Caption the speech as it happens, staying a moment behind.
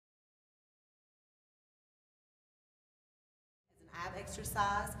ab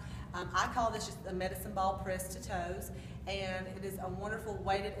exercise. I call this just a medicine ball press to toes, and it is a wonderful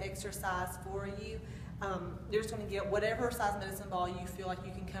weighted exercise for you. You're just going to get whatever size medicine ball you feel like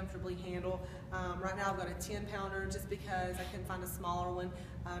you can comfortably handle. Right now I've got a 10-pounder just because I couldn't find a smaller one.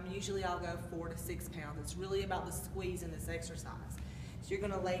 Usually I'll go 4 to 6 pounds. It's really about the squeeze in this exercise. So you're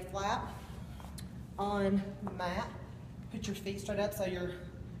going to lay flat on the mat, put your feet straight up so you're,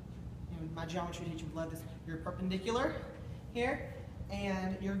 my geometry teacher would love this, you're perpendicular here,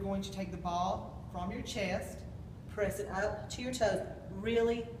 and you're going to take the ball from your chest, press it up to your toes,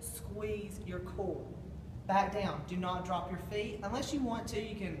 really squeeze your core. Back down, do not drop your feet. Unless you want to,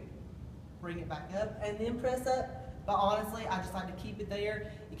 you can bring it back up and then press up, but honestly, I just like to keep it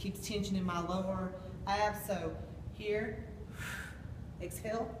there. It keeps tension in my lower abs, so here,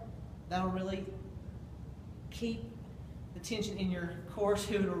 exhale, that'll really keep the tension in your core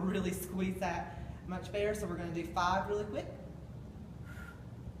too. It'll really squeeze that much better. So we're going to do 5 really quick.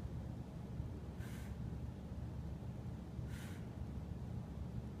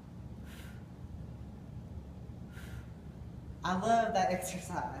 I love that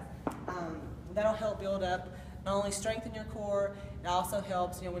exercise. That'll help build up, not only strengthen your core, it also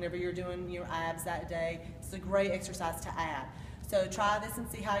helps, whenever you're doing your abs that day. It's a great exercise to add. So try this and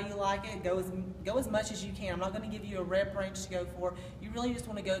see how you like it. Go as much as you can. I'm not going to give you a rep range to go for. You really just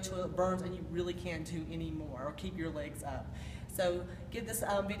want to go to it burns and you really can't do any more, or keep your legs up. So give this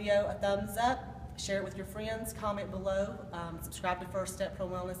video a thumbs up, share it with your friends, comment below, subscribe to First Step Pro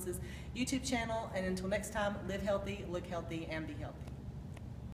Wellness's YouTube channel, and until next time, live healthy, look healthy, and be healthy.